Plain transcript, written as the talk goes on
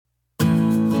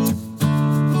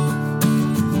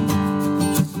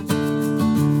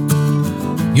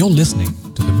You're listening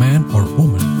to the Man or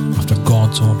Woman After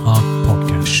God's Own Heart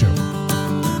podcast show.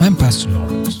 I'm Pastor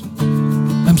Lawrence.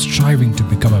 I'm striving to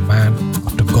become a man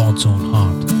after God's own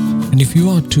heart. And if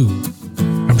you are too,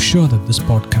 I'm sure that this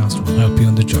podcast will help you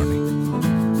on the journey.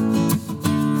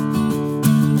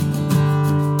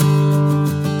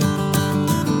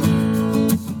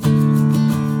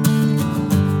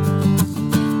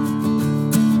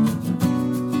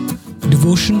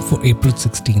 Devotion for April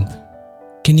 16th.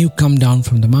 Can you come down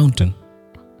from the mountain?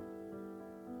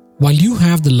 While you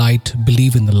have the light,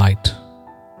 believe in the light.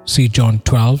 See John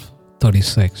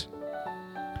 12:36.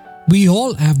 We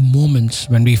all have moments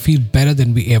when we feel better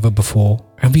than we ever before,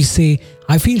 and we say,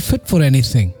 I feel fit for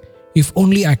anything. If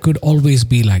only I could always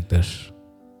be like this.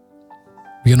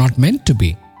 We are not meant to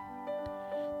be.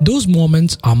 Those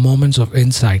moments are moments of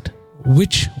insight,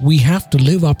 which we have to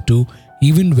live up to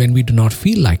even when we do not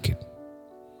feel like it.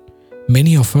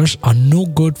 Many of us are no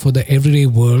good for the everyday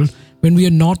world when we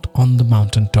are not on the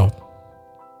mountaintop.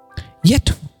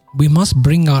 Yet, we must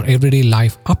bring our everyday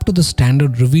life up to the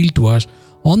standard revealed to us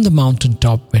on the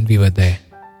mountaintop when we were there.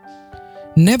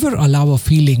 Never allow a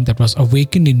feeling that was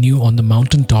awakened in you on the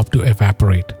mountaintop to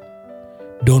evaporate.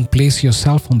 Don't place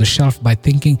yourself on the shelf by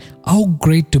thinking, how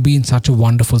great to be in such a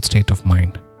wonderful state of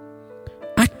mind.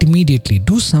 Act immediately,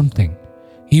 do something,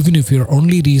 even if your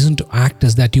only reason to act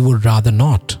is that you would rather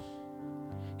not.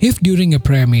 If during a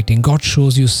prayer meeting God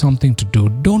shows you something to do,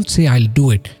 don't say, I'll do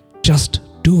it. Just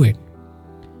do it.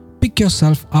 Pick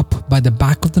yourself up by the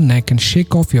back of the neck and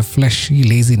shake off your fleshy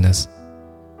laziness.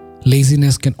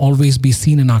 Laziness can always be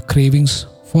seen in our cravings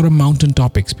for a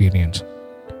mountaintop experience.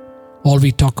 All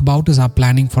we talk about is our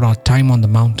planning for our time on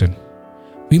the mountain.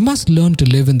 We must learn to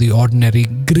live in the ordinary,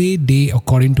 grey day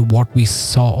according to what we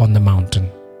saw on the mountain.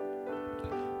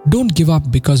 Don't give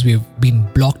up because we have been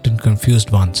blocked and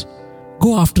confused once.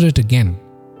 Go after it again.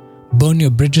 Burn your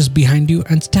bridges behind you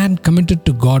and stand committed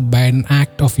to God by an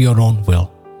act of your own will.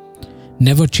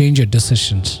 Never change your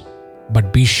decisions,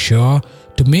 but be sure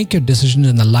to make your decisions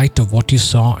in the light of what you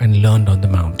saw and learned on the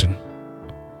mountain.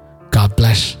 God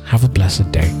bless. Have a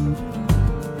blessed day.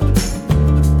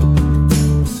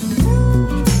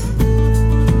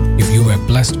 If you were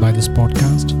blessed by this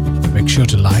podcast, make sure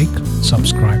to like,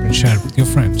 subscribe, and share it with your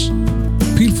friends.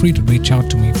 Feel free to reach out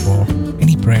to me for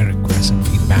any prayer requests and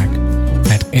feedback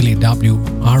at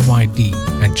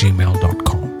lawryd@gmail.com.